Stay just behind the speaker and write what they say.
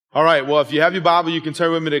All right, well, if you have your Bible, you can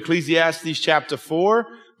turn with me to Ecclesiastes chapter 4,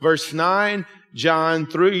 verse 9, John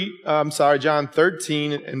 13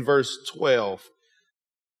 and verse 12.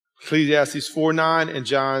 Ecclesiastes 4:9 and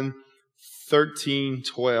John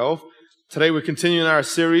 13:12. Today we're continuing our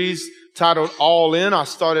series titled All In. I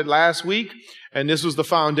started last week, and this was the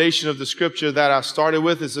foundation of the scripture that I started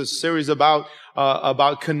with. It's a series about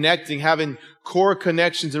connecting, having core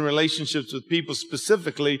connections and relationships with people,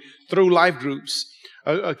 specifically through life groups.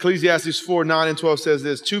 Ecclesiastes 4:9 and 12 says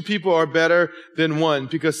this: 2 people are better than one,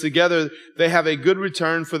 because together they have a good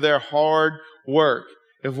return for their hard work.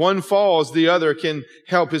 If one falls, the other can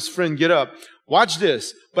help his friend get up. Watch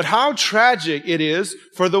this. But how tragic it is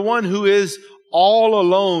for the one who is all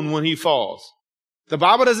alone when he falls. The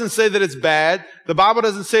Bible doesn't say that it's bad. The Bible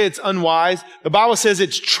doesn't say it's unwise. The Bible says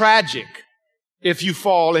it's tragic if you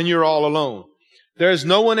fall and you're all alone. There's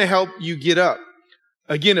no one to help you get up.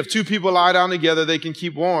 Again, if 2 people lie down together, they can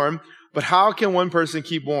keep warm. But how can one person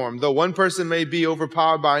keep warm? Though one person may be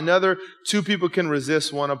overpowered by another, 2 people can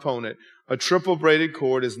resist one opponent. A triple braided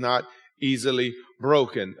cord is not easily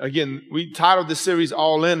broken. Again, we titled this series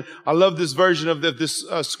All In. I love this version of this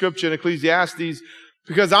scripture in Ecclesiastes,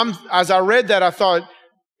 because as I read that, I thought,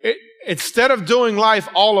 instead of doing life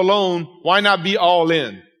all alone, why not be all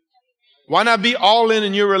in? Why not be all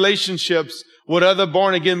in your relationships with other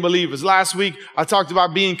born-again believers? Last week, I talked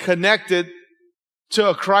about being connected to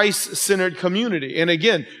a Christ-centered community. And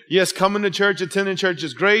again, yes, coming to church, attending church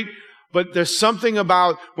is great, but there's something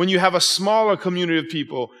about when you have a smaller community of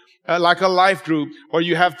people, like a life group, or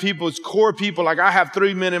you have people, it's core people. Like I have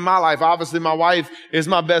 3 men in my life. Obviously, my wife is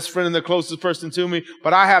my best friend and the closest person to me,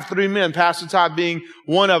 but I have 3 men, Pastor Todd being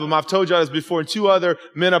one of them. I've told you all this before, and 2 other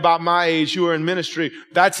men about my age who are in ministry.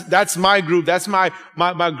 That's my group. That's my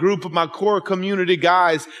group of my core community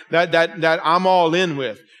guys that I'm all in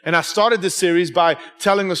with. And I started this series by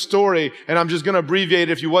telling a story, and I'm just going to abbreviate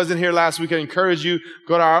it. If you wasn't here last week, I encourage you,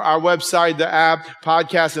 go to our website, the app,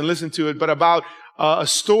 podcast, and listen to it. But about a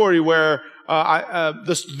story where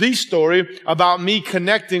the story about me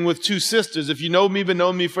connecting with 2 sisters. If you know me, been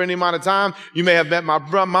knowing me for any amount of time, you may have met my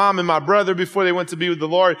mom and my brother before they went to be with the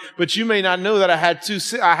Lord, but you may not know that I have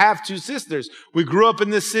 2 sisters. We grew up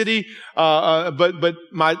in this city, but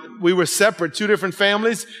we were separate, 2 different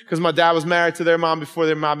families, because my dad was married to their mom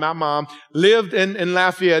before my mom lived in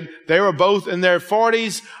Lafayette. They were both in their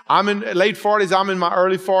 40s. I'm in late 40s. I'm in my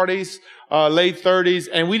early 40s, late 30s,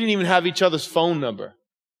 and we didn't even have each other's phone number.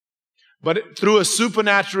 But through a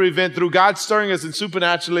supernatural event, through God stirring us and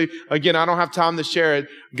supernaturally, again, I don't have time to share it,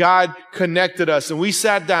 God connected us. And we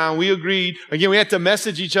sat down, we agreed. Again, we had to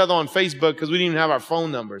message each other on Facebook because we didn't even have our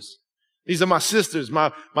phone numbers. These are my sisters,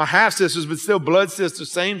 my half-sisters, but still blood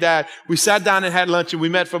sisters, same dad. We sat down and had lunch, and we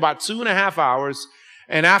met for about 2.5 hours.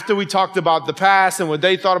 And after we talked about the past and what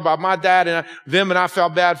they thought about my dad and them, and I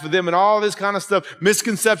felt bad for them and all this kind of stuff,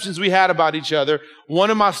 misconceptions we had about each other,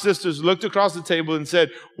 one of my sisters looked across the table and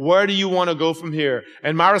said, "Where do you want to go from here?"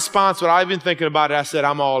 And my response, what I've been thinking about it, I said,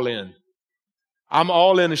 "I'm all in. I'm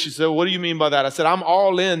all in." And she said, "What do you mean by that?" I said, "I'm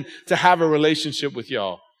all in to have a relationship with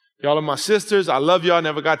y'all. Y'all are my sisters. I love y'all.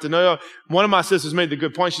 Never got to know y'all." One of my sisters made the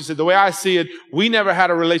good point. She said, "The way I see it, we never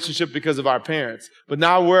had a relationship because of our parents. But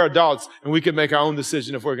now we're adults and we can make our own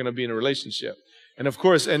decision if we're going to be in a relationship." And of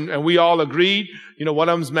course, and we all agreed, one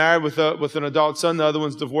of them's married with an adult son. The other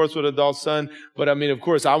one's divorced with an adult son. But I mean, of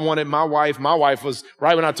course, I wanted my wife. My wife was,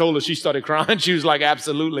 right when I told her, she started crying. She was like,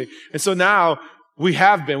 "Absolutely." And so now we've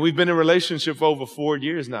been in a relationship for over 4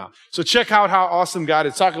 years now. So check out how awesome God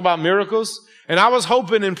is. Talk about miracles. And I was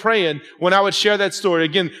hoping and praying when I would share that story.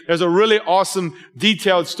 Again, there's a really awesome,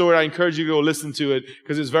 detailed story. I encourage you to go listen to it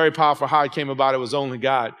because it's very powerful how it came about. It was only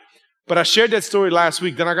God. But I shared that story last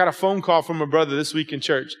week. Then I got a phone call from a brother this week in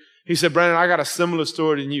church. He said, "Brandon, I got a similar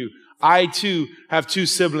story than you. I, too, have 2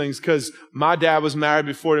 siblings because my dad was married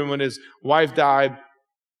before him. When his wife died,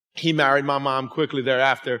 he married my mom quickly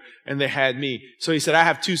thereafter, and they had me." So he said, "I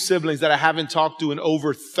have 2 siblings that I haven't talked to in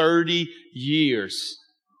over 30 years.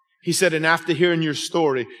 He said, "And after hearing your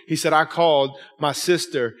story," he said, "I called my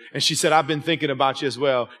sister, and she said, 'I've been thinking about you as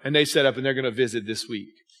well.' And they set up, and they're going to visit this week."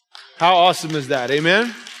 How awesome is that?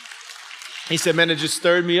 Amen? He said, "Man, it just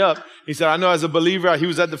stirred me up." He said, "I know as a believer," he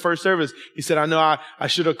was at the first service. He said, "I know I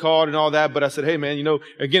should have called and all that, but I said, hey, man,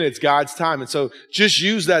 again, it's God's time." And so just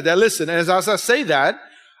use that. Listen, as I say that,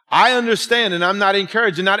 I understand, and I'm not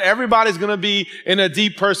encouraging. Not everybody's going to be in a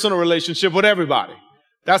deep personal relationship with everybody.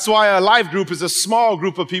 That's why a life group is a small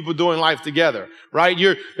group of people doing life together, right?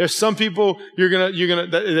 There's some people they're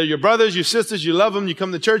your brothers, your sisters, you love them, you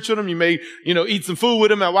come to church with them, you may, eat some food with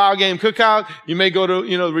them at Wild Game Cookout, you may go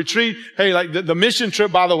to, retreat. Hey, like the mission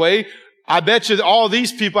trip, by the way, I bet you all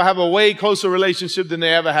these people have a way closer relationship than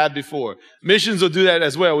they ever had before. Missions will do that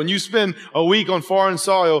as well. When you spend a week on foreign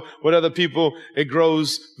soil with other people, it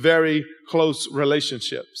grows very close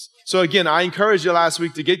relationships. So again, I encouraged you last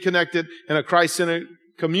week to get connected in a Christ-centered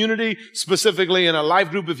community, specifically in a life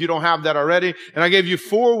group if you don't have that already. And I gave you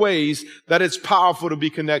 4 ways that it's powerful to be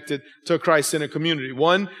connected to a Christ-centered community.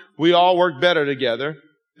 1, we all work better together.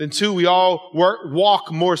 Then 2, we all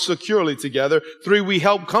walk more securely together. 3, we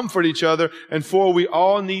help comfort each other. And 4, we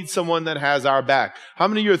all need someone that has our back. How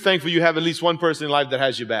many of you are thankful you have at least one person in life that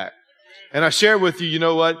has your back? And I share with you, you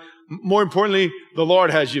know what? More importantly, the Lord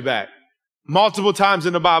has your back. Multiple times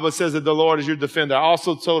in the Bible it says that the Lord is your defender. I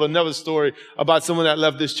also told another story about someone that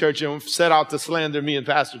left this church and set out to slander me and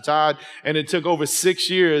Pastor Todd. And it took over 6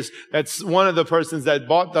 years. That's one of the persons that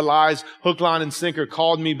bought the lies, hook, line, and sinker,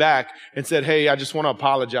 called me back and said, hey, I just want to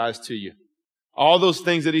apologize to you. All those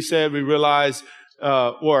things that he said, we realized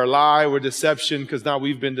were a lie, were deception, because now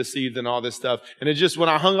we've been deceived and all this stuff. And it just, when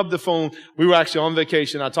I hung up the phone, we were actually on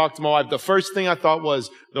vacation. I talked to my wife. The first thing I thought was,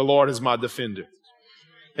 the Lord is my defender.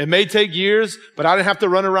 It may take years, but I didn't have to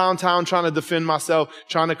run around town trying to defend myself,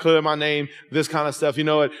 trying to clear my name, this kind of stuff. You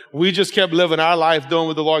know what? We just kept living our life, doing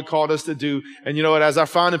what the Lord called us to do. And you know what? As our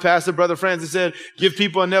founding pastor, Brother Francis, said, give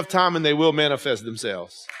people enough time and they will manifest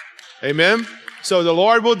themselves. Amen? So the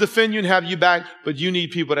Lord will defend you and have you back, but you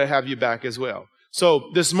need people that have you back as well.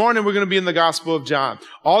 So this morning we're going to be in the Gospel of John.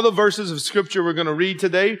 All the verses of Scripture we're going to read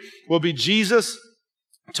today will be Jesus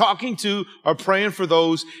talking to or praying for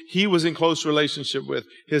those he was in close relationship with,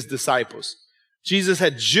 his disciples. Jesus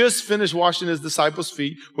had just finished washing his disciples'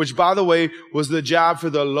 feet, which, by the way, was the job for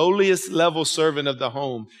the lowliest level servant of the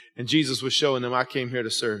home. And Jesus was showing them, I came here to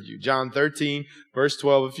serve you. John 13, verse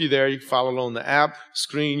 12. If you're there, you can follow along the app,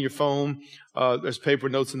 screen, your phone. There's paper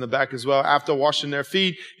notes in the back as well. After washing their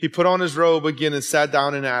feet, he put on his robe again and sat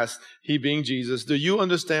down and asked, he being Jesus, do you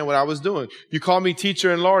understand what I was doing? You call me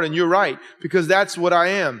teacher and Lord, and you're right, because that's what I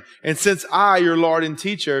am. And since I, your Lord and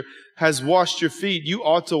teacher, has washed your feet, you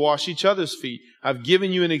ought to wash each other's feet. I've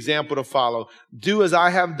given you an example to follow. Do as I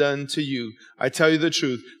have done to you. I tell you the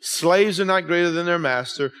truth. Slaves are not greater than their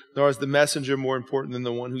master, nor is the messenger more important than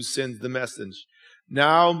the one who sends the message.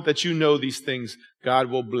 Now that you know these things, God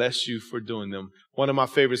will bless you for doing them. One of my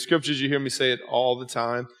favorite scriptures, you hear me say it all the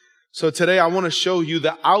time. So today I want to show you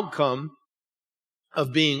the outcome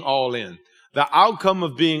of being all in. The outcome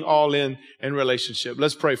of being all in relationship.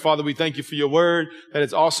 Let's pray. Father, we thank you for your word, that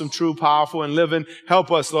it's awesome, true, powerful, and living.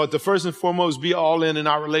 Help us, Lord, to first and foremost be all in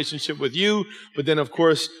our relationship with you, but then, of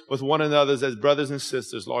course, with one another as brothers and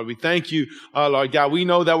sisters, Lord. We thank you, Lord God. We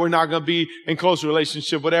know that we're not going to be in close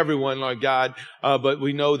relationship with everyone, Lord God, but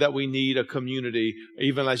we know that we need a community.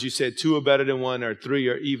 Even as you said, 2 are better than 1, or 3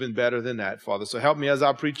 are even better than that, Father. So help me as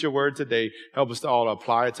I preach your word today. Help us to all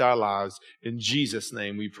apply it to our lives. In Jesus'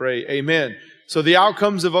 name we pray. Amen. So the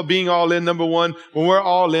outcomes of being all in, number 1, when we're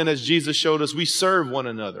all in, as Jesus showed us, we serve one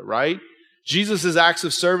another, right? Jesus' acts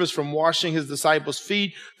of service, from washing his disciples'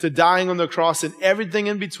 feet to dying on the cross and everything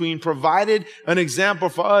in between, provided an example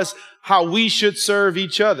for us how we should serve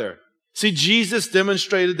each other. See, Jesus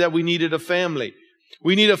demonstrated that we needed a family.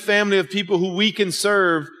 We need a family of people who we can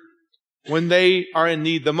serve when they are in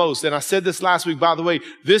need the most. And I said this last week, by the way,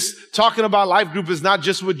 this talking about life group is not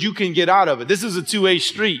just what you can get out of it. This is a 2-way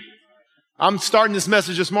street. I'm starting this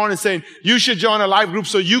message this morning saying you should join a life group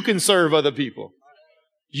so you can serve other people.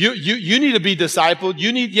 You need to be discipled.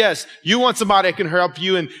 You want somebody that can help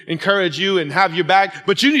you and encourage you and have your back,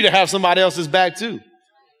 but you need to have somebody else's back too.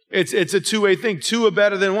 It's a 2-way thing. 2 are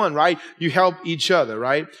better than 1, right? You help each other,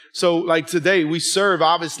 right? So like today, we serve,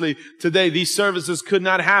 obviously, today, these services could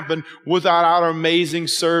not happen without our amazing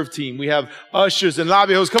serve team. We have ushers and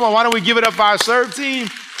lobby hosts. Come on, why don't we give it up for our serve team?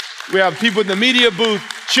 We have people in the media booth,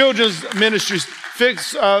 children's ministries,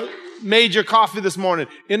 made your coffee this morning,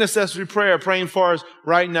 intercessory prayer, praying for us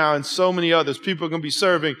right now, and so many others. People are going to be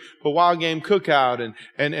serving for Wild Game Cookout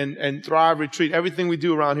and Thrive Retreat. Everything we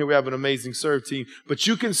do around here, we have an amazing serve team. But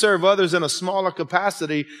you can serve others in a smaller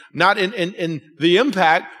capacity, not in the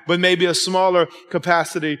impact, but maybe a smaller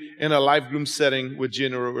capacity in a life group setting with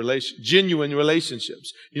genuine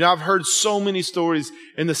relationships. You know, I've heard so many stories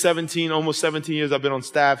in the almost 17 years I've been on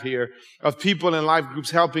staff here of people in life groups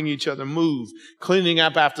helping each other move, cleaning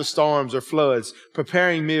up after storms or floods,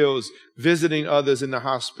 preparing meals, visiting others in the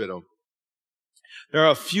hospital. There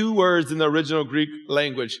are a few words in the original Greek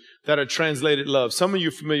language that are translated love. Some of you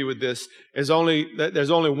are familiar with this. There's only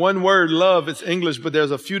one word, love. It's English, but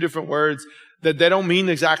there's a few different words that they don't mean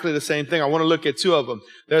exactly the same thing. I want to look at 2 of them.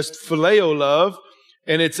 There's phileo love,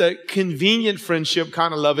 And it's a convenient friendship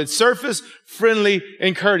kind of love. It's surface, friendly,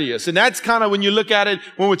 and courteous. And that's kind of when you look at it,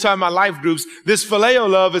 when we're talking about life groups, this phileo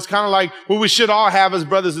love is kind of like what we should all have as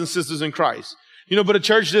brothers and sisters in Christ. You know, but a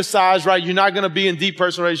church this size, right, you're not going to be in deep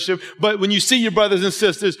personal relationship. But when you see your brothers and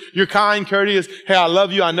sisters, you're kind, courteous. Hey, I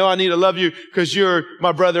love you. I know I need to love you because you're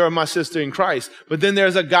my brother or my sister in Christ. But then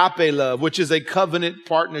there's agape love, which is a covenant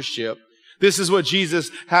partnership. This is what Jesus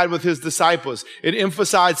had with his disciples. It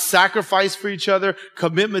emphasized sacrifice for each other,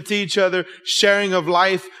 commitment to each other, sharing of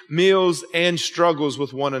life, meals, and struggles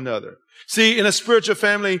with one another. See, in a spiritual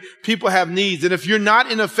family, people have needs. And if you're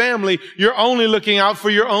not in a family, you're only looking out for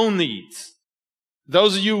your own needs.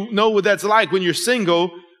 Those of you know what that's like when you're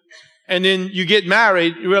single and then you get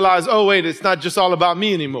married, you realize, oh, wait, it's not just all about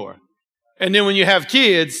me anymore. And then when you have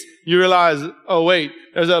kids, you realize, oh, wait,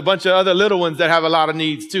 there's a bunch of other little ones that have a lot of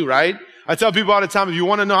needs too, right? I tell people all the time, if you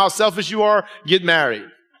want to know how selfish you are, get married.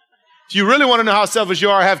 If you really want to know how selfish you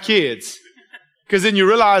are, have kids. Because then you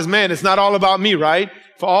realize, man, it's not all about me, right?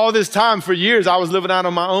 For all this time, for years, I was living out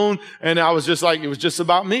on my own, and I was just like, it was just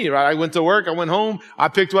about me, right? I went to work, I went home, I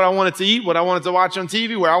picked what I wanted to eat, what I wanted to watch on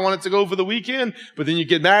TV, where I wanted to go for the weekend. But then you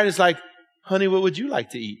get married, it's like, honey, what would you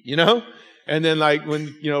like to eat, you know? And then like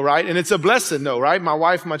when, you know, right? And it's a blessing though, right? My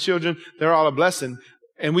wife, my children, they're all a blessing,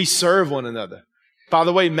 and we serve one another. By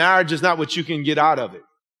the way, marriage is not what you can get out of it.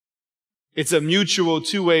 It's a mutual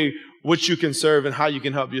two-way what you can serve and how you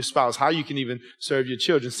can help your spouse, how you can even serve your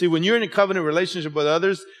children. See, when you're in a covenant relationship with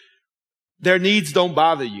others, their needs don't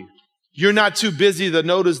bother you. You're not too busy to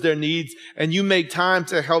notice their needs, and you make time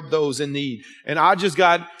to help those in need. And I just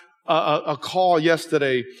got a call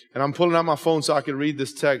yesterday, and I'm pulling out my phone so I can read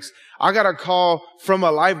this text. I got a call from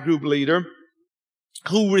a life group leader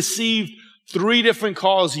who received 3 different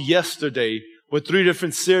calls yesterday with 3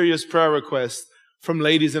 different serious prayer requests from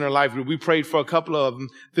ladies in her life group. We prayed for a couple of them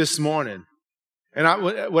this morning. And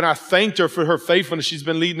when I thanked her for her faithfulness, she's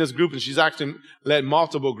been leading this group, and she's actually led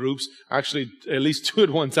multiple groups, actually at least 2 at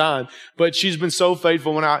one time. But she's been so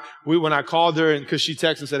faithful. When I called her, and because she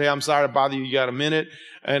texted and said, hey, I'm sorry to bother you, you got a minute?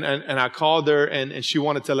 And I called her, and she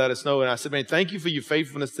wanted to let us know. And I said, man, thank you for your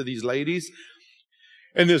faithfulness to these ladies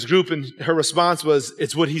in this group. And her response was,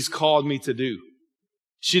 it's what he's called me to do.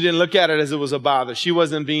 She didn't look at it as it was a bother. She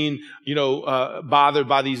wasn't being, bothered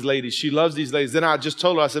by these ladies. She loves these ladies. Then I just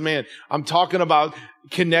told her, I said, man, I'm talking about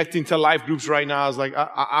connecting to life groups right now. I was like,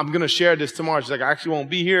 I'm going to share this tomorrow. She's like, I actually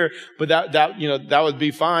won't be here, but that would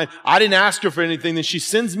be fine. I didn't ask her for anything. Then she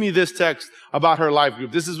sends me this text about her life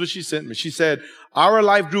group. This is what she sent me. She said, our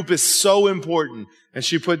life group is so important. And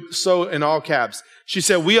she put so in all caps. She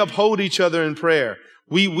said, we uphold each other in prayer.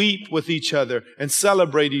 We weep with each other and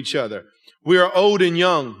celebrate each other. We are old and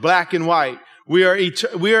young, black and white. We are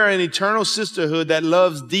an eternal sisterhood that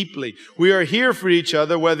loves deeply. We are here for each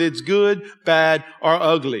other, whether it's good, bad, or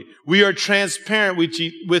ugly. We are transparent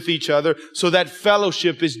with each other so that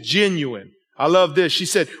fellowship is genuine. I love this. She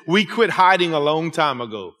said, we quit hiding a long time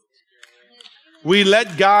ago. We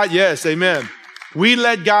let God, yes, amen. We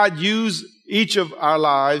let God use each of our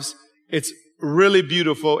lives. It's really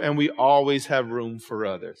beautiful, and we always have room for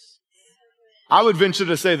others. I would venture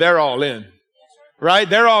to say they're all in, right?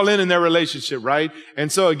 They're all in their relationship, right? And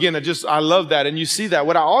so again, I love that. And you see that.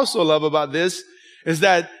 What I also love about this is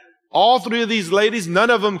that all 3 of these ladies, none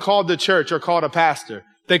of them called the church or called a pastor.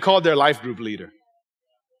 They called their life group leader.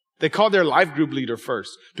 They called their life group leader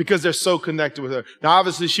first because they're so connected with her. Now,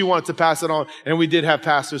 obviously, she wanted to pass it on, and we did have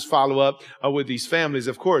pastors follow up with these families,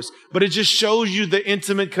 of course. But it just shows you the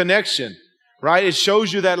intimate connection. Right? It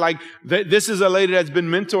shows you that this is a lady that's been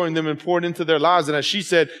mentoring them and poured into their lives. And as she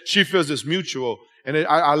said, she feels it's mutual. And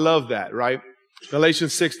I love that, right?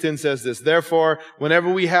 Galatians 6:10 says this, therefore,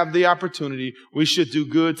 whenever we have the opportunity, we should do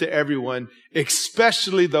good to everyone,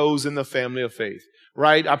 especially those in the family of faith.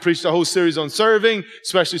 Right? I preached a whole series on serving,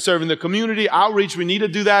 especially serving the community, outreach. We need to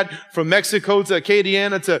do that from Mexico to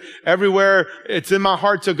Acadiana to everywhere. It's in my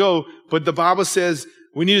heart to go. But the Bible says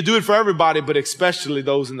we need to do it for everybody, but especially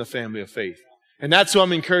those in the family of faith. And that's who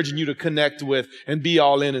I'm encouraging you to connect with and be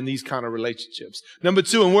all in these kind of relationships. Number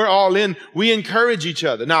 2, and we're all in, we encourage each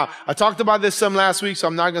other. Now, I talked about this some last week, so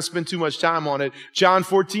I'm not going to spend too much time on it. John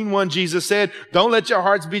 14:1, Jesus said, don't let your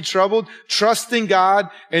hearts be troubled. Trust in God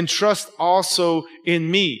and trust also in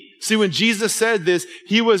me. See, when Jesus said this,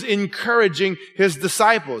 he was encouraging his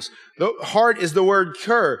disciples. The heart is the word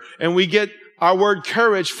cur, and we get our word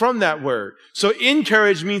courage from that word. So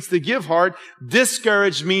encourage means to give heart.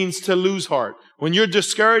 Discourage means to lose heart. When you're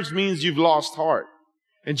discouraged means you've lost heart.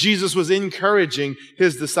 And Jesus was encouraging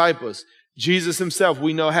his disciples. Jesus himself,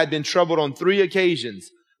 we know, had been troubled on 3 occasions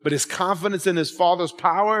But his confidence in his Father's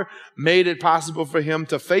power made it possible for him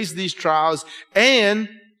to face these trials, and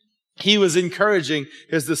he was encouraging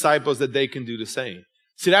his disciples that they can do the same.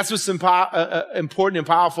 See, that's what's important and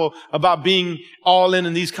powerful about being all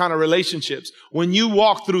in these kind of relationships. When you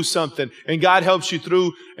walk through something and God helps you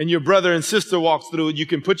through and your brother and sister walks through it, you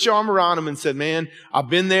can put your arm around them and say, man, I've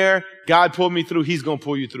been there. God pulled me through. He's going to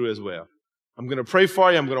pull you through as well. I'm going to pray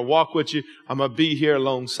for you. I'm going to walk with you. I'm going to be here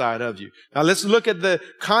alongside of you. Now let's look at the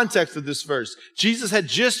context of this verse. Jesus had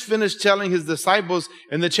just finished telling his disciples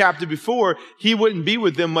in the chapter before he wouldn't be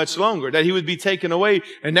with them much longer, that he would be taken away.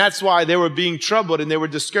 And that's why they were being troubled and they were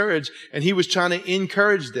discouraged. And he was trying to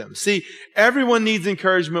encourage them. See, everyone needs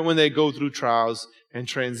encouragement when they go through trials and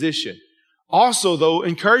transition. Also, though,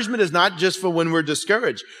 encouragement is not just for when we're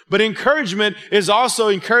discouraged, but encouragement is also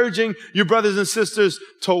encouraging your brothers and sisters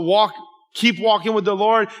to keep walking with the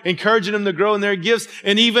Lord, encouraging them to grow in their gifts,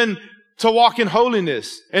 and even to walk in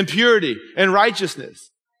holiness and purity and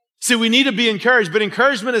righteousness. See, we need to be encouraged, but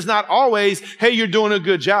encouragement is not always, hey, you're doing a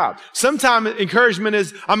good job. Sometimes encouragement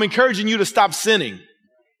is, I'm encouraging you to stop sinning.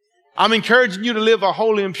 I'm encouraging you to live a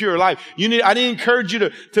holy and pure life. I didn't encourage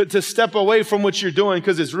you to step away from what you're doing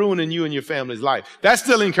because it's ruining you and your family's life. That's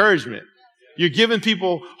still encouragement. You're giving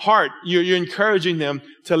people heart. You're encouraging them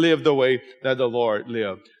to live the way that the Lord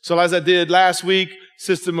lived. So as I did last week,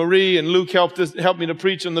 Sister Marie and Luke helped me to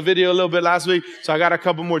preach on the video a little bit last week. So I got a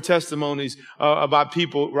couple more testimonies about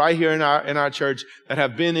people right here in our church that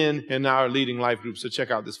have been in our leading life group. So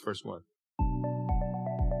check out this first one.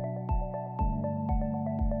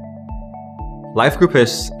 Life group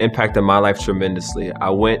has impacted my life tremendously. I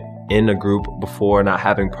went in a group before not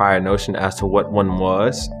having prior notion as to what one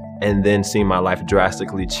was, and then seeing my life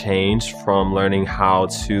drastically change from learning how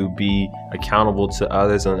to be accountable to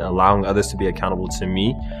others and allowing others to be accountable to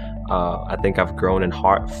me. I think I've grown in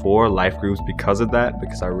heart for life groups because of that,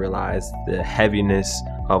 because I realized the heaviness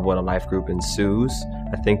of what a life group ensues.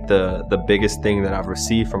 I think the biggest thing that I've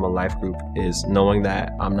received from a life group is knowing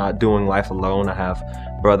that I'm not doing life alone. I have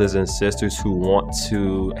brothers and sisters who want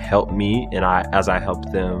to help me, and as I help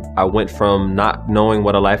them. I went from not knowing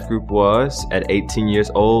what a life group was at 18 years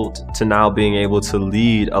old to now being able to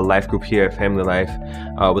lead a life group here at Family Life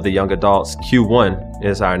with the young adults. Q1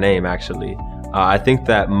 is our name, actually. I think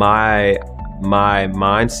that my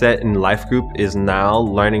mindset in life group is now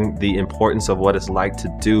learning the importance of what it's like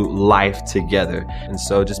to do life together. And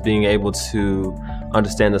so just being able to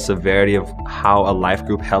understand the severity of how a life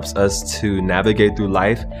group helps us to navigate through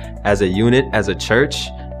life as a unit, as a church,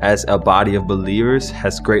 as a body of believers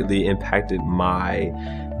has greatly impacted my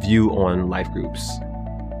view on life groups.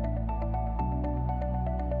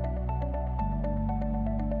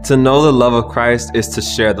 To know the love of Christ is to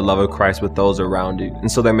share the love of Christ with those around you.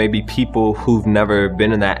 And so there may be people who've never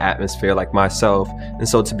been in that atmosphere like myself. And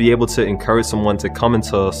so to be able to encourage someone to come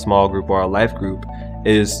into a small group or a life group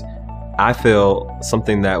is, I feel,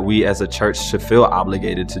 something that we as a church should feel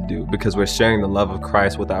obligated to do, because we're sharing the love of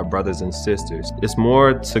Christ with our brothers and sisters. It's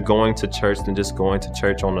more to going to church than just going to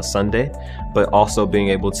church on a Sunday, but also being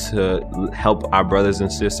able to help our brothers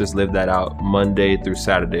and sisters live that out Monday through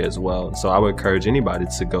Saturday as well. So I would encourage anybody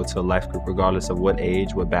to go to a life group, regardless of what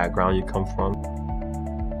age, what background you come from.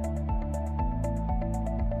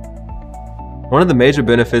 One of the major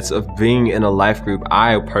benefits of being in a life group,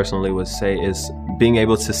 I personally would say, is being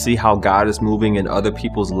able to see how God is moving in other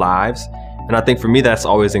people's lives. And I think for me, that's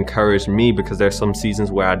always encouraged me, because there's some seasons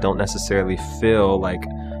where I don't necessarily feel like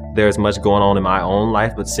there's much going on in my own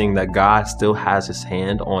life, but seeing that God still has his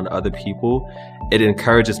hand on other people, it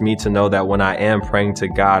encourages me to know that when I am praying to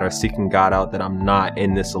God or seeking God out, that I'm not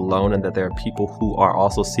in this alone, and that there are people who are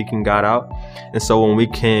also seeking God out. And so when we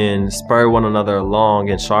can spur one another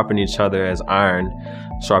along and sharpen each other as iron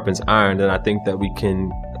sharpens iron, then I think that we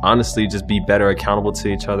can honestly just be better accountable to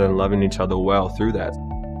each other and loving each other well through that.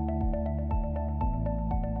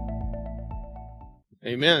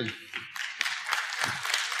 Amen.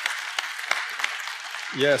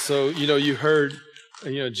 Yeah, so, you heard,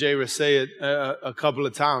 Jairus say it a couple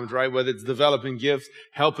of times, right? Whether it's developing gifts,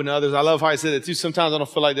 helping others. I love how I said it too. Sometimes I don't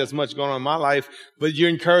feel like there's much going on in my life, but you're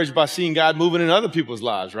encouraged by seeing God moving in other people's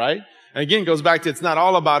lives, right? And again, it goes back to, it's not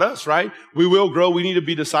all about us, right? We will grow. We need to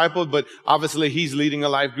be discipled, but obviously he's leading a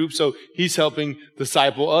life group, so he's helping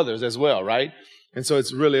disciple others as well, right? And so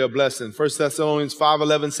it's really a blessing. 1 Thessalonians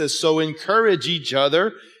 5:11 says, so encourage each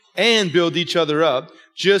other and build each other up,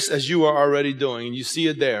 just as you are already doing. And you see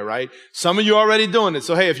it there, right? Some of you are already doing it.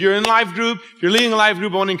 So hey, if you're in life group, if you're leading a life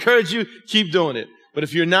group, I want to encourage you, keep doing it. But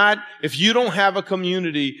if you're not, if you don't have a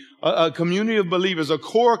community a community of believers, a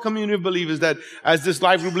core community of believers that, as this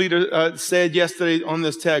life group leader said yesterday on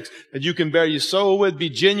this text, that you can bear your soul with, be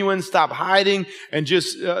genuine, stop hiding, and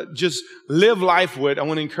just live life with. I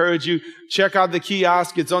want to encourage you, check out the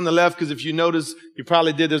kiosk. It's on the left, because if you notice, you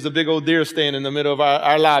probably did, there's a big old deer stand in the middle of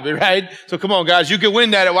our lobby, right? So come on, guys, you can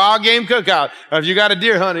win that at Wild Game Cookout. Or if you got a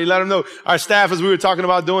deer hunter, you let them know. Our staff, as we were talking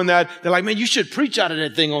about doing that, they're like, man, you should preach out of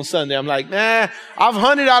that thing on Sunday. I'm like, nah, I've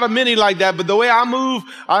hunted out of many like that, but the way I move,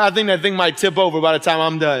 I think that thing might tip over by the time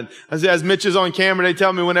I'm done. As Mitch is on camera, they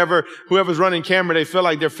tell me whenever whoever's running camera, they feel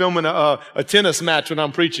like they're filming a tennis match when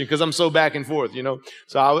I'm preaching, because I'm so back and forth, you know.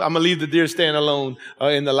 So I'm going to leave the deer stand alone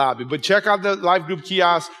in the lobby. But check out the life group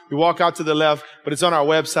kiosk. You walk out to the left, but it's on our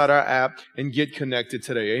website, our app, and get connected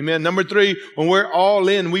today. Amen. Number 3, when we're all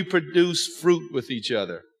in, we produce fruit with each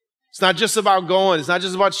other. It's not just about going. It's not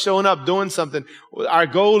just about showing up, doing something. Our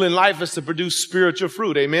goal in life is to produce spiritual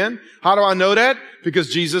fruit. Amen. How do I know that? Because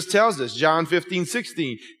Jesus tells us, John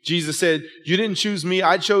 15:16. Jesus said, you didn't choose me.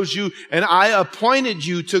 I chose you, and I appointed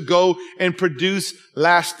you to go and produce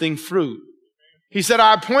lasting fruit. He said,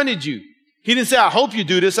 I appointed you. He didn't say, I hope you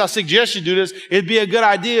do this. I suggest you do this. It'd be a good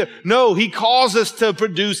idea. No, he calls us to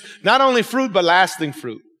produce not only fruit, but lasting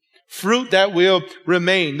fruit. Fruit that will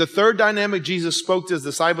remain. The third dynamic Jesus spoke to his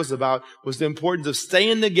disciples about was the importance of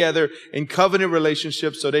staying together in covenant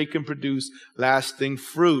relationships so they can produce lasting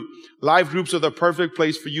fruit. Life groups are the perfect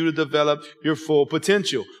place for you to develop your full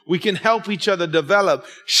potential. We can help each other develop,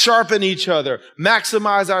 sharpen each other,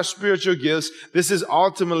 maximize our spiritual gifts. This is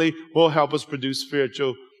ultimately will help us produce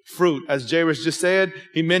spiritual fruit. As Jairus just said,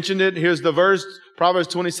 he mentioned it. Here's the verse. Proverbs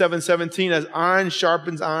 27:17, as iron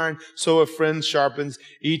sharpens iron, so a friend sharpens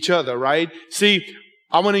each other, right? See,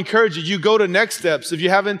 I want to encourage you, you go to Next Steps. If you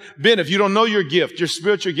haven't been, if you don't know your gift, your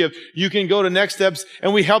spiritual gift, you can go to Next Steps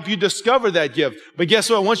and we help you discover that gift. But guess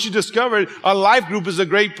what? Once you discover it, a life group is a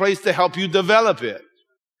great place to help you develop it,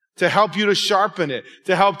 to help you to sharpen it,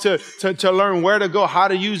 to help to learn where to go, how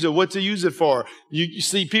to use it, what to use it for. You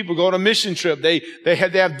see people go on a mission trip. They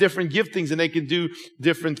have different giftings and they can do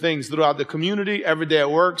different things throughout the community, every day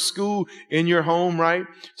at work, school, in your home, right?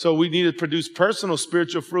 So we need to produce personal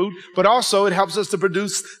spiritual fruit, but also it helps us to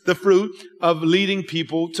produce the fruit of leading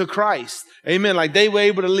people to Christ. Amen. Like they were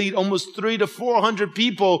able to lead almost 300 to 400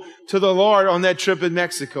 people to the Lord on that trip in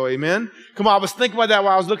Mexico. Amen. Come on. I was thinking about that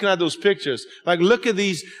while I was looking at those pictures. Like, look at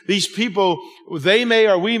these people. They may,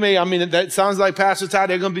 or we may, I mean, that sounds like Pastor Ty.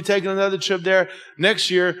 They're going to be taking another trip there next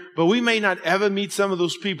year, but we may not ever meet some of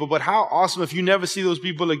those people. But how awesome if you never see those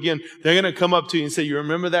people again, they're going to come up to you and say, you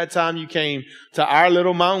remember that time you came to our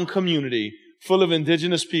little mountain community full of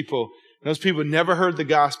indigenous people? And those people never heard the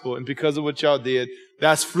gospel. And because of what y'all did,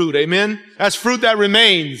 that's fruit. Amen. That's fruit that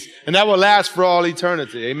remains and that will last for all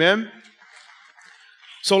eternity. Amen.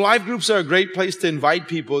 So life groups are a great place to invite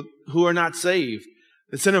people who are not saved.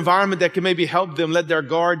 It's an environment that can maybe help them let their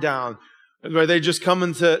guard down, where they're just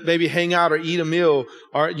coming to maybe hang out or eat a meal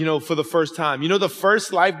or, you know, for the first time. You know, the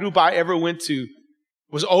first life group I ever went to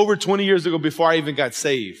was over 20 years ago before I even got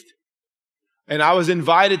saved. And I was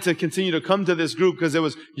invited to continue to come to this group because it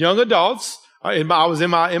was young adults. I was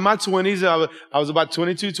in my 20s. I was about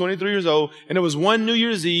 22, 23 years old. And it was one New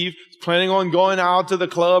Year's Eve, planning on going out to the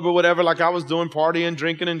club or whatever, like I was doing, partying,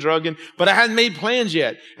 drinking and drugging. But I hadn't made plans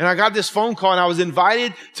yet. And I got this phone call and I was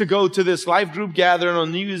invited to go to this life group gathering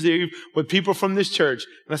on New Year's Eve with people from this church.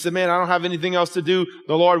 And I said, man, I don't have anything else to do.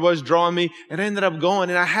 The Lord was drawing me. And I ended up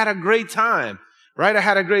going and I had a great time, right? I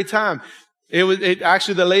had a great time.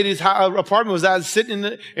 Actually, the lady's apartment was out sitting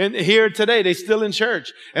in here today. They still in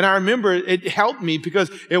church. And I remember it helped me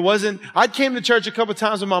because I came to church a couple of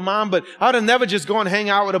times with my mom, but I would have never just gone and hang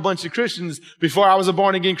out with a bunch of Christians before I was a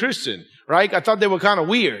born again Christian, right? I thought they were kind of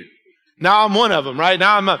weird. Now I'm one of them, right?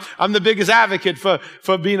 Now I'm the biggest advocate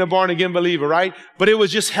for being a born again believer, right? But it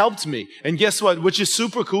was just helped me. And guess what? Which is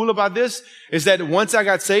super cool about this is that once I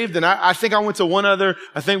got saved, and I think I went to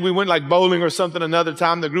I think we went like bowling or something another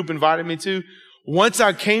time the group invited me to. Once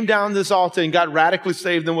I came down this altar and got radically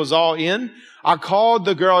saved and was all in, I called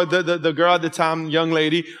the girl, the girl at the time, young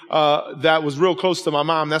lady, that was real close to my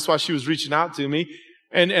mom. That's why she was reaching out to me.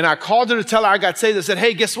 And I called her to tell her I got saved. I said,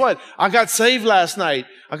 hey, guess what? I got saved last night.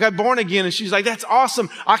 I got born again. And she's like, that's awesome.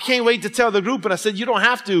 I can't wait to tell the group. And I said, you don't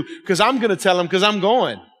have to, because I'm going to tell them because I'm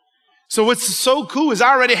going. So what's so cool is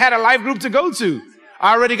I already had a life group to go to.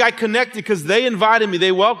 I already got connected because they invited me.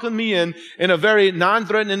 They welcomed me in a very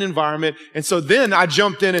non-threatening environment. And so then I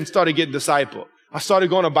jumped in and started getting discipled. I started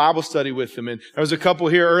going to Bible study with them. And there was a couple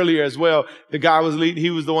here earlier as well. The guy was leading, he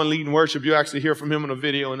was the one leading worship. You'll actually hear from him in a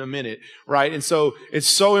video in a minute, right? And so it's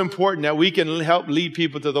so important that we can help lead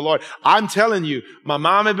people to the Lord. I'm telling you, my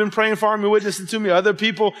mom had been praying for me, witnessing to me. Other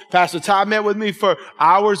people, Pastor Todd met with me for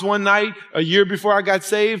hours one night, a year before I got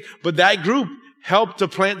saved. But that group helped to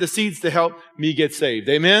plant the seeds to help me get saved.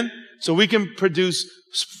 Amen? So we can produce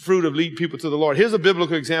fruit of lead people to the Lord. Here's a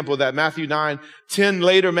biblical example of that. Matthew 9:10.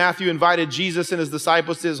 Later, Matthew invited Jesus and his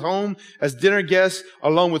disciples to his home as dinner guests,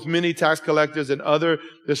 along with many tax collectors and other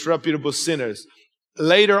disreputable sinners.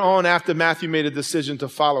 Later on, after Matthew made a decision to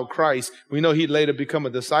follow Christ, we know he'd later become a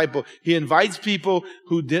disciple. He invites people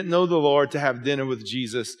who didn't know the Lord to have dinner with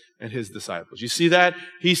Jesus and his disciples. You see that?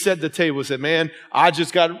 He set the table, said, man, I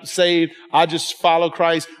just got saved. I just follow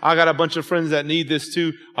Christ. I got a bunch of friends that need this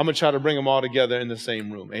too. I'm going to try to bring them all together in the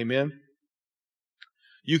same room. Amen.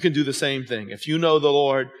 You can do the same thing. If you know the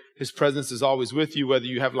Lord, his presence is always with you, whether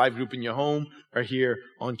you have life group in your home or here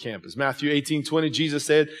on campus. Matthew 18:20, Jesus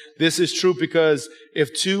said, this is true because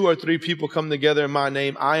if 2 or 3 people come together in my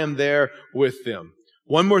name, I am there with them.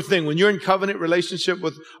 One more thing, when you're in covenant relationship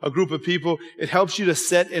with a group of people, it helps you to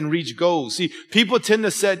set and reach goals. See, people tend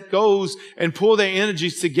to set goals and pull their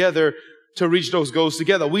energies together to reach those goals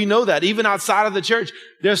together. We know that even outside of the church,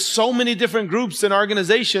 there's so many different groups and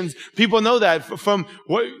organizations. People know that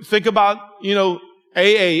think about,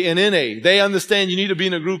 AA and NA. They understand you need to be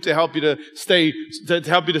in a group to help you to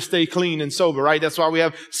stay clean and sober, right? That's why we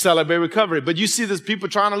have Celebrate Recovery. But you see there's people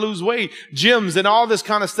trying to lose weight, gyms and all this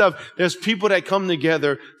kind of stuff. There's people that come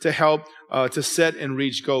together to help, to set and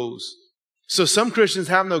reach goals. So some Christians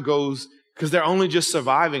have no goals because they're only just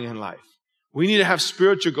surviving in life. We need to have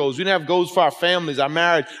spiritual goals. We need to have goals for our families, our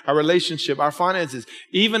marriage, our relationship, our finances.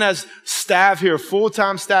 Even as staff here,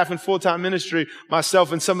 full-time staff and full-time ministry,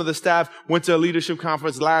 myself and some of the staff went to a leadership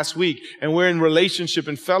conference last week, and we're in relationship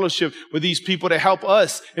and fellowship with these people to help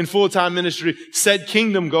us in full-time ministry set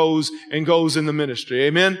kingdom goals and goals in the ministry.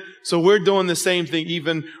 Amen? So we're doing the same thing,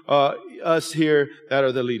 even us here that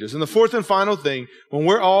are the leaders. And the fourth and final thing, when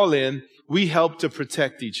we're all in, we help to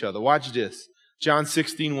protect each other. Watch this. John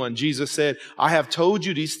 16:1, Jesus said, I have told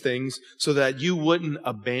you these things so that you wouldn't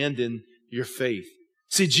abandon your faith.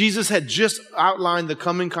 See, Jesus had just outlined the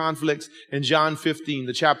coming conflicts in John 15,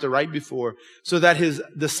 the chapter right before, so that his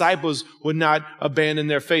disciples would not abandon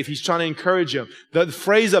their faith. He's trying to encourage them. The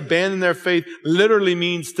phrase abandon their faith literally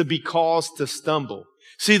means to be caused to stumble.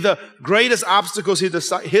 See, the greatest obstacles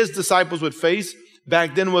his disciples would face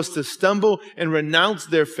back then was to stumble and renounce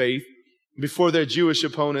their faith before their Jewish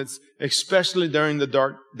opponents, especially during the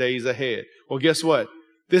dark days ahead. Well, guess what?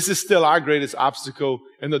 This is still our greatest obstacle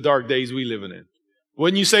in the dark days we living in.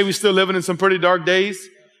 Wouldn't you say we're still living in some pretty dark days?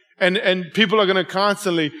 And people are going to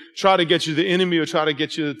constantly try to get you, the enemy will try to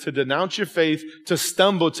get you to denounce your faith, to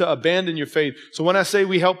stumble, to abandon your faith. So when I say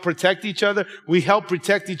we help protect each other, we help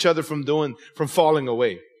protect each other from falling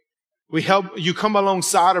away. We help you come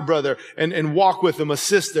alongside a brother and walk with them, a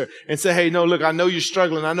sister, and say, hey, no, look, I know you're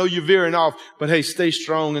struggling. I know you're veering off, but hey, stay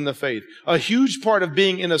strong in the faith. A huge part of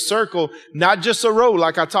being in a circle, not just a row,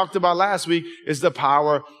 like I talked about last week, is the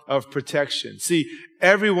power of protection. See,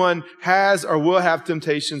 everyone has or will have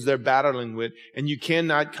temptations they're battling with, and you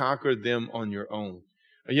cannot conquer them on your own.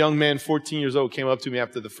 A young man, 14 years old, came up to me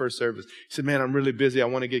after the first service. He said, man, I'm really busy. I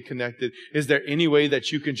want to get connected. Is there any way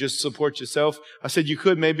that you can just support yourself? I said, you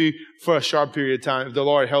could maybe for a short period of time if the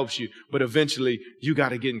Lord helps you, but eventually you got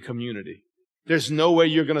to get in community. There's no way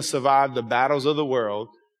you're going to survive the battles of the world,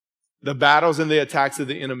 the battles and the attacks of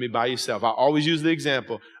the enemy by yourself. I always use the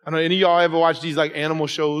example. I don't know, any of y'all ever watch these like animal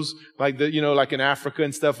shows, like like in Africa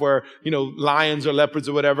and stuff where, lions or leopards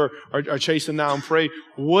or whatever are chasing down prey.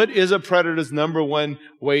 What is a predator's number one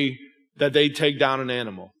way that they take down an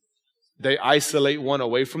animal? They isolate one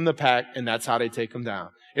away from the pack, and that's how they take them down.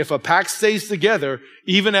 If a pack stays together,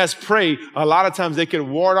 even as prey, a lot of times they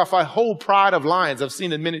can ward off a whole pride of lions. I've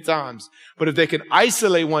seen it many times. But if they can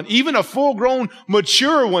isolate one, even a full-grown,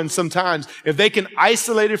 mature one sometimes, if they can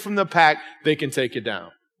isolate it from the pack, they can take it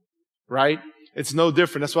down. Right? It's no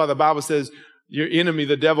different. That's why the Bible says your enemy,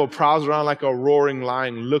 the devil, prowls around like a roaring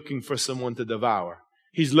lion looking for someone to devour.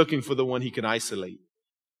 He's looking for the one he can isolate,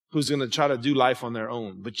 who's going to try to do life on their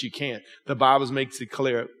own, but you can't. The Bible makes it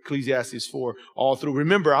clear, Ecclesiastes 4, all through.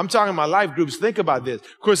 Remember, I'm talking about life groups. Think about this.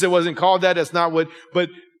 Of course, it wasn't called that. That's not what, but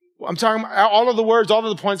I'm talking about all of the words, all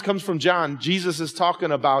of the points comes from John. Jesus is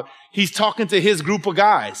talking about, he's talking to his group of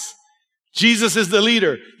guys. Jesus is the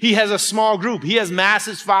leader. He has a small group. He has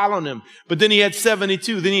masses following him. But then he had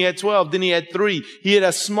 72, then he had 12, then he had 3. He had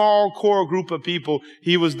a small core group of people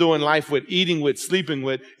he was doing life with, eating with, sleeping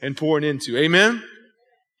with, and pouring into. Amen?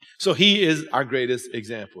 So he is our greatest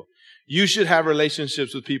example. You should have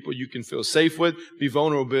relationships with people you can feel safe with, be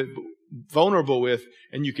vulnerable with,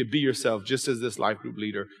 and you could be yourself, just as this life group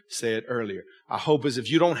leader said earlier. Our hope is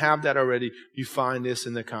if you don't have that already, you find this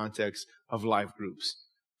in the context of life groups.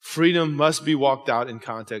 Freedom must be walked out in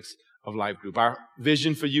context of life group. Our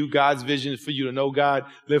vision for you, God's vision is for you to know God,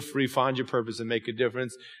 live free, find your purpose, and make a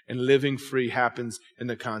difference. And living free happens in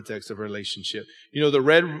the context of relationship. You know, the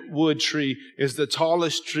redwood tree is the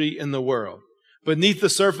tallest tree in the world. Beneath the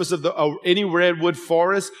surface of any redwood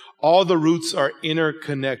forest, all the roots are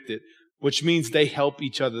interconnected, which means they help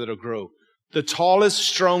each other to grow. The tallest,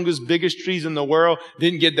 strongest, biggest trees in the world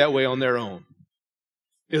didn't get that way on their own.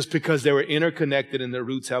 It was because they were interconnected and their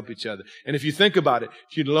roots help each other. And if you think about it,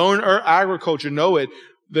 if you learn agriculture, know it,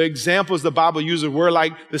 the examples the Bible uses, we're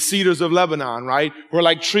like the cedars of Lebanon, right? We're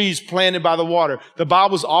like trees planted by the water. The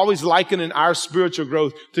Bible's always likening our spiritual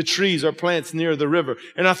growth to trees or plants near the river.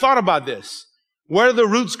 And I thought about this. Where do the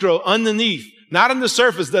roots grow? Underneath, not on the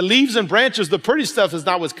surface. The leaves and branches, the pretty stuff is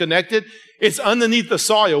not what's connected. It's underneath the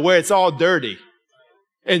soil where it's all dirty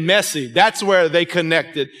and messy. That's where they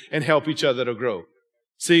connected and help each other to grow.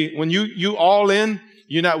 See, when you all in,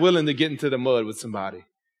 you're not willing to get into the mud with somebody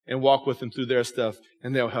and walk with them through their stuff,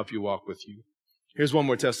 and they'll help you walk with you. Here's one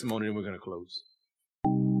more testimony, and we're going to close.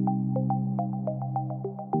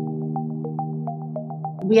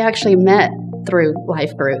 We actually met through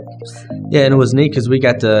life groups. Yeah, and it was neat because we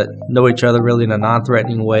got to know each other really in a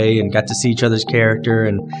non-threatening way and got to see each other's character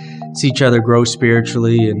and see each other grow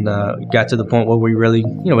spiritually, and got to the point where we really,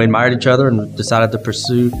 admired each other and decided to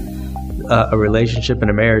pursue a relationship and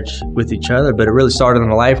a marriage with each other. But it really started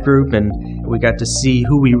in a life group, and we got to see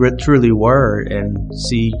who we truly were and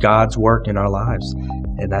see God's work in our lives.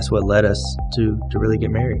 And that's what led us to really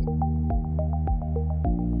get married.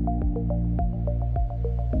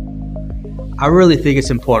 I really think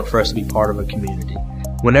it's important for us to be part of a community.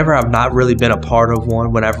 Whenever I've not really been a part of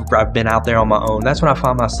one, whenever I've been out there on my own, that's when I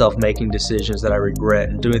find myself making decisions that I regret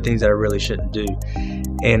and doing things that I really shouldn't do.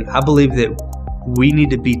 And I believe that we need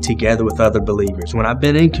to be together with other believers. When I've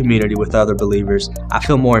been in community with other believers, I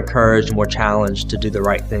feel more encouraged and more challenged to do the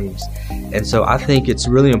right things. And so I think it's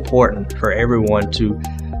really important for everyone to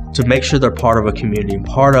make sure they're part of a community and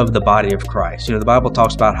part of the body of Christ. The Bible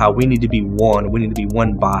talks about how we need to be one. We need to be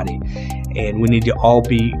one body. And we need to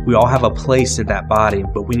we all have a place in that body,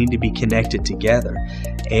 but we need to be connected together.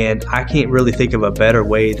 And I can't really think of a better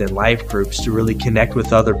way than life groups to really connect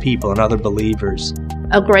with other people and other believers.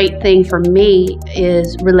 A great thing for me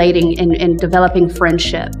is relating and developing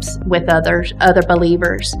friendships with other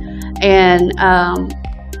believers, and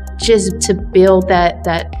just to build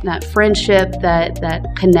that friendship, that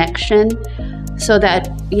connection, so that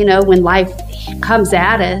when life comes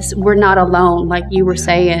at us, we're not alone. Like you were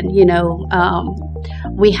saying,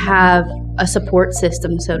 we have a support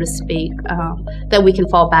system, so to speak, that we can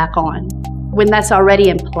fall back on. When that's already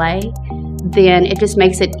in play, then it just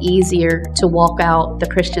makes it easier to walk out the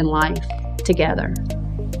Christian life together.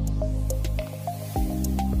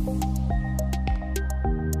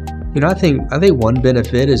 I think one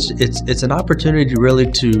benefit is it's an opportunity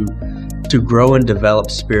really to grow and develop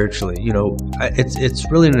spiritually.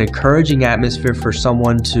 It's really an encouraging atmosphere for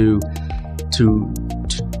someone to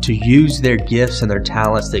use their gifts and their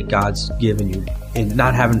talents that God's given you, and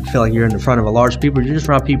not feel like you're in front of a large people. You're just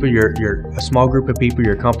around people. You're a small group of people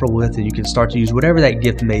you're comfortable with, and you can start to use whatever that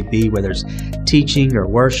gift may be, whether it's teaching or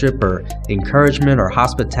worship or encouragement or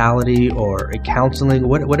hospitality or counseling,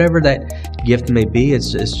 whatever that gift may be.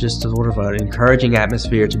 It's just sort of an encouraging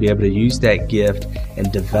atmosphere to be able to use that gift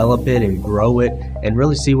and develop it and grow it and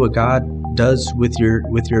really see what God does with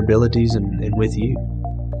your abilities and with you.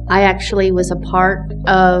 I actually was a part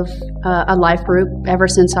of a life group ever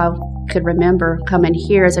since I could remember coming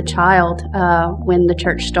here as a child, when the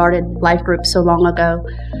church started life groups so long ago.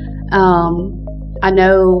 I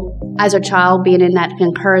know as a child being in that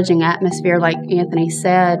encouraging atmosphere, like Anthony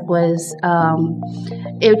said, was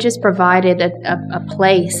it just provided a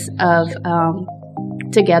place of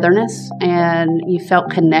togetherness, and you felt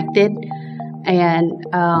connected. And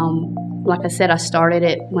like I said, I started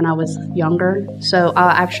it when I was younger, so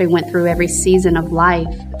I actually went through every season of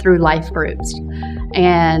life through life groups.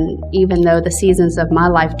 And even though the seasons of my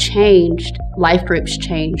life changed, life groups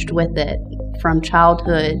changed with it, from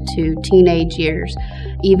childhood to teenage years.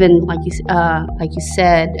 Even like you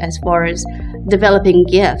said, as far as developing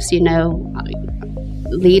gifts,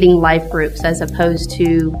 leading life groups as opposed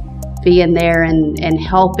to being there and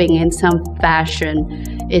helping in some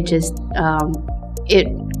fashion. It just it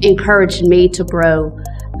encouraged me to grow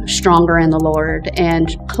stronger in the Lord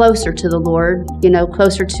and closer to the Lord,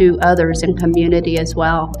 closer to others in community as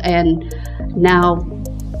well. And now,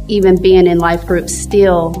 even being in life groups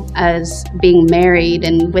still as being married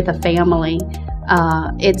and with a family,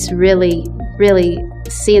 it's really, really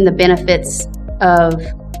seeing the benefits of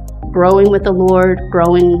growing with the Lord,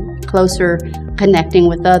 growing closer, connecting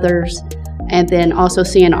with others, and then also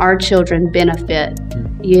seeing our children benefit,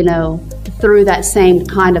 through that same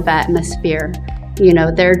kind of atmosphere.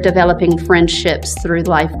 They're developing friendships through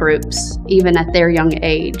life groups, even at their young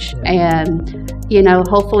age. And,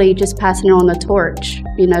 hopefully just passing on the torch,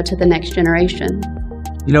 to the next generation.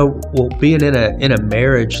 Being in a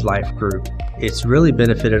marriage life group, it's really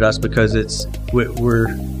benefited us because we're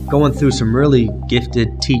going through some really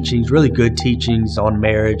gifted teachings, really good teachings on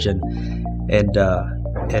marriage and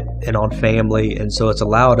on family, and so it's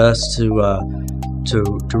allowed us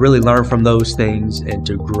to really learn from those things and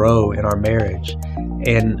to grow in our marriage.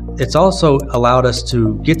 And it's also allowed us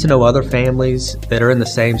to get to know other families that are in the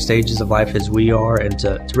same stages of life as we are, and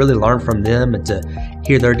to really learn from them and to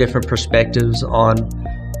hear their different perspectives on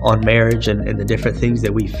marriage and the different things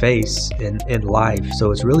that we face in life.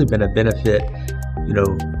 So it's really been a benefit,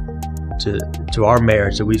 to our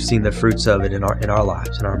marriage, that we've seen the fruits of it in our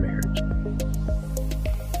lives, in our marriage.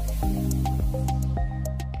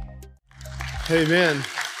 Amen.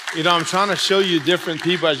 I'm trying to show you different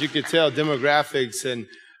people, as you can tell, demographics, and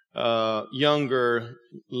younger,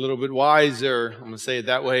 a little bit wiser, I'm going to say it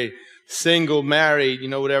that way, single, married,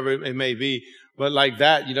 whatever it may be. But like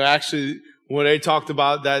that, actually, when they talked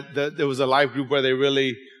about that there was a life group where they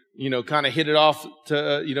really, kind of hit it off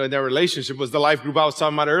to, in their relationship, was the life group I was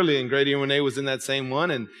talking about earlier, and Grady and Renee was in that same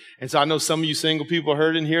one. And so I know some of you single people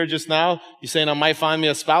heard in here just now, you're saying I might find me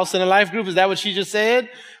a spouse in a life group. Is that what she just said?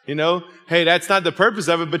 Hey, that's not the purpose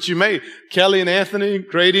of it, but you may. Kelly and Anthony,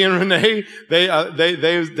 Grady and Renee,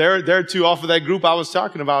 they're two off of that group I was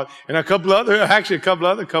talking about, and a couple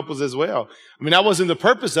other couples as well. I mean, that wasn't the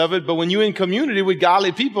purpose of it, but when you're in community with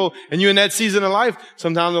godly people and you're in that season of life,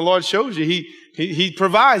 sometimes the Lord shows you, He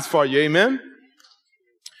provides for you. Amen.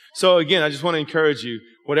 So again, I just want to encourage you,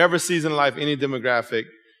 whatever season of life, any demographic,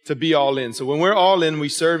 to be all in. So when we're all in, we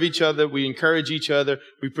serve each other, we encourage each other,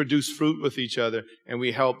 we produce fruit with each other, and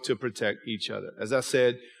we help to protect each other. As I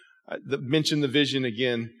said, mention the vision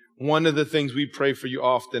again. One of the things we pray for you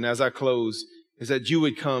often as I close is that you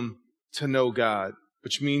would come to know God,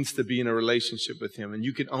 which means to be in a relationship with Him. And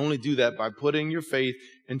you can only do that by putting your faith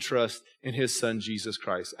and trust in His Son, Jesus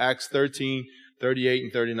Christ. Acts 13:38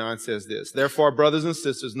 and 39 says this: "Therefore, brothers and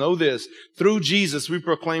sisters, know this, through Jesus we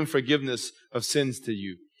proclaim forgiveness of sins to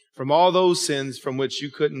you, from all those sins from which you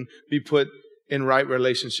couldn't be put in right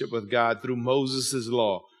relationship with God through Moses'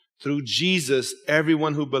 law. Through Jesus,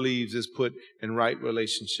 everyone who believes is put in right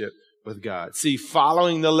relationship with God." See,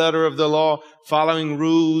 following the letter of the law, following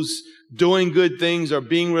rules, doing good things, or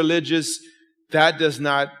being religious, that does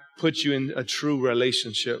not put you in a true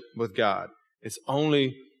relationship with God. It's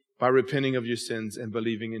only by repenting of your sins and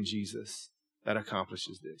believing in Jesus that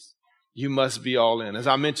accomplishes this. You must be all in. As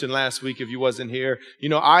I mentioned last week, if you wasn't here,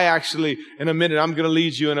 I actually, in a minute, I'm going to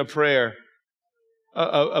lead you in a prayer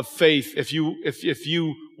of faith if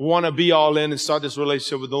you want to be all in and start this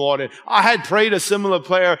relationship with the Lord. And I had prayed a similar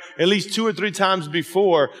prayer at least 2 or 3 times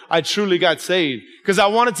before I truly got saved, because I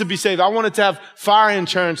wanted to be saved. I wanted to have fire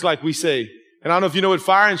insurance, like we say. And I don't know if you know what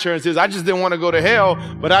fire insurance is. I just didn't want to go to hell,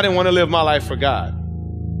 but I didn't want to live my life for God.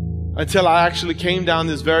 Until I actually came down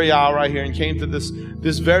this very aisle right here and came to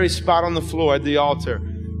this very spot on the floor at the altar.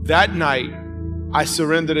 That night, I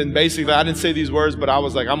surrendered, and basically, I didn't say these words, but I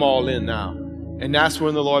was like, I'm all in now. And that's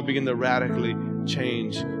when the Lord began to radically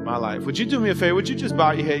change my life. Would you do me a favor? Would you just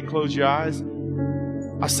bow your head and close your eyes?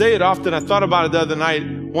 I say it often. I thought about it the other night.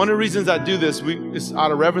 One of the reasons I do this is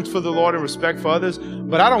out of reverence for the Lord and respect for others,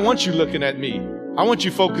 but I don't want you looking at me. I want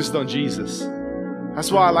you focused on Jesus. That's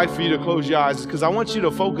why I like for you to close your eyes, because I want you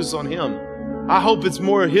to focus on Him. I hope it's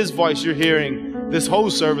more His voice you're hearing this whole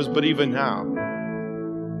service, but even now.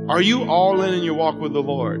 Are you all in your walk with the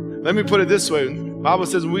Lord? Let me put it this way. The Bible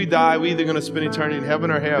says when we die, we're either going to spend eternity in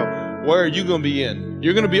heaven or hell. Where are you going to be in?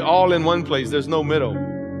 You're going to be all in one place. There's no middle.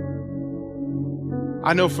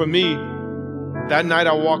 I know for me, that night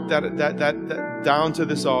I walked that down to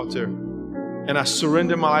this altar, and I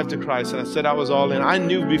surrendered my life to Christ, and I said I was all in. I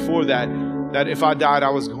knew before that if I died, I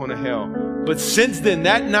was going to hell. But since then,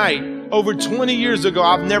 that night, over 20 years ago,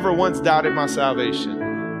 I've never once doubted my salvation.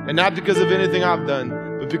 And not because of anything I've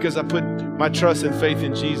done, but because I put my trust and faith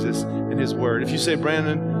in Jesus and His Word. If you say,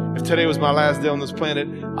 Brandon, if today was my last day on this planet,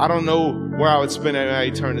 I don't know where I would spend my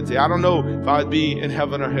eternity. I don't know if I would be in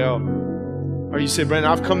heaven or hell. Or you say, Brandon,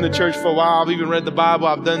 I've come to church for a while. I've even read the Bible.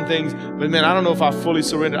 I've done things. But man, I don't know if I fully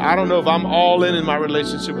surrendered. I don't know if I'm all in my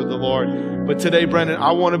relationship with the Lord. But today, Brandon,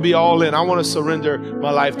 I want to be all in. I want to surrender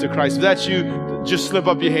my life to Christ. If that's you, just slip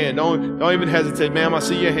up your hand. Don't even hesitate. Ma'am, I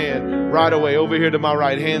see your hand right away. Over here to my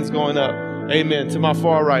right. Hands going up. Amen. To my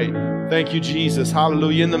far right. Thank you, Jesus.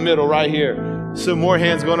 Hallelujah. In the middle right here. Some more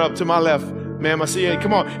hands going up to my left. Ma'am, I see you.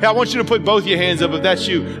 Come on. Hey, I want you to put both your hands up if that's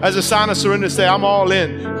you. As a sign of surrender, say, I'm all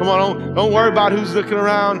in. Come on, don't worry about who's looking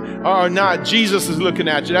around or not. Jesus is looking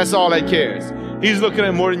at you. That's all that cares. He's looking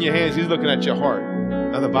at more than your hands. He's looking at your heart.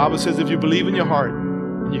 Now, the Bible says if you believe in your heart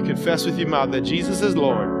and you confess with your mouth that Jesus is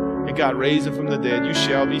Lord and God raised him from the dead, you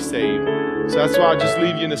shall be saved. So that's why I'll just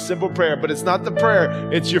leave you in a simple prayer. But it's not the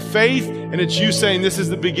prayer. It's your faith, and it's you saying, this is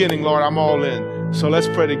the beginning, Lord, I'm all in. So let's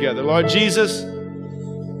pray together. Lord Jesus,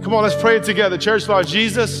 come on, let's pray it together. Church, Lord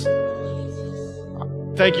Jesus,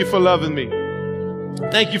 thank you for loving me.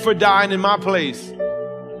 Thank you for dying in my place.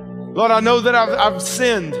 Lord, I know that I've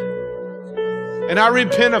sinned, and I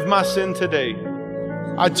repent of my sin today.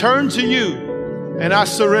 I turn to you, and I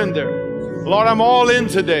surrender. Lord, I'm all in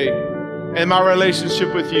today in my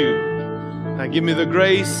relationship with you. Now give me the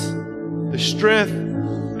grace, the strength,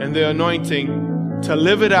 and the anointing to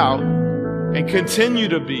live it out and continue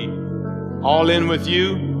to be all in with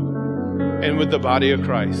you and with the body of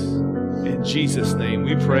Christ. In Jesus' name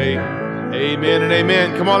we pray. Amen and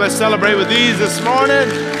amen. Come on, let's celebrate with these this morning.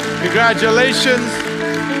 Congratulations.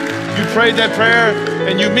 You prayed that prayer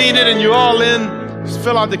and you mean it and you're all in. Just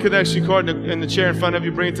fill out the connection card in the chair in front of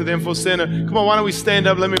you. Bring it to the info center. Come on, why don't we stand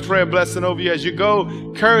up? Let me pray a blessing over you as you go.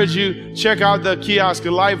 Encourage you. Check out the Kiosk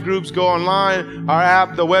of Life groups. Go online, our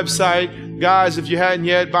app, the website. Guys, if you hadn't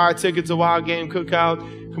yet, buy a ticket to Wild Game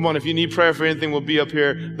Cookout. Come on, if you need prayer for anything, we'll be up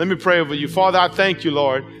here. Let me pray over you. Father, I thank you,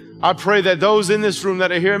 Lord. I pray that those in this room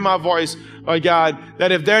that are hearing my voice, Lord God,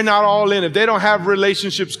 that if they're not all in, if they don't have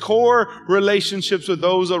relationships, core relationships with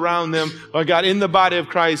those around them, Lord God, in the body of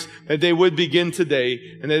Christ, that they would begin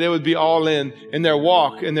today and that they would be all in their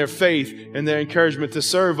walk, in their faith, and their encouragement to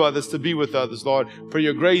serve others, to be with others, Lord. For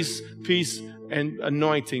your grace, peace, and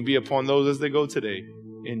anointing be upon those as they go today.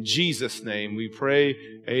 In Jesus' name we pray.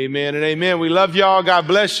 Amen and amen. We love y'all. God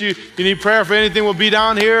bless you. If you need prayer for anything, we'll be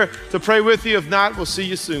down here to pray with you. If not, we'll see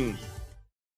you soon.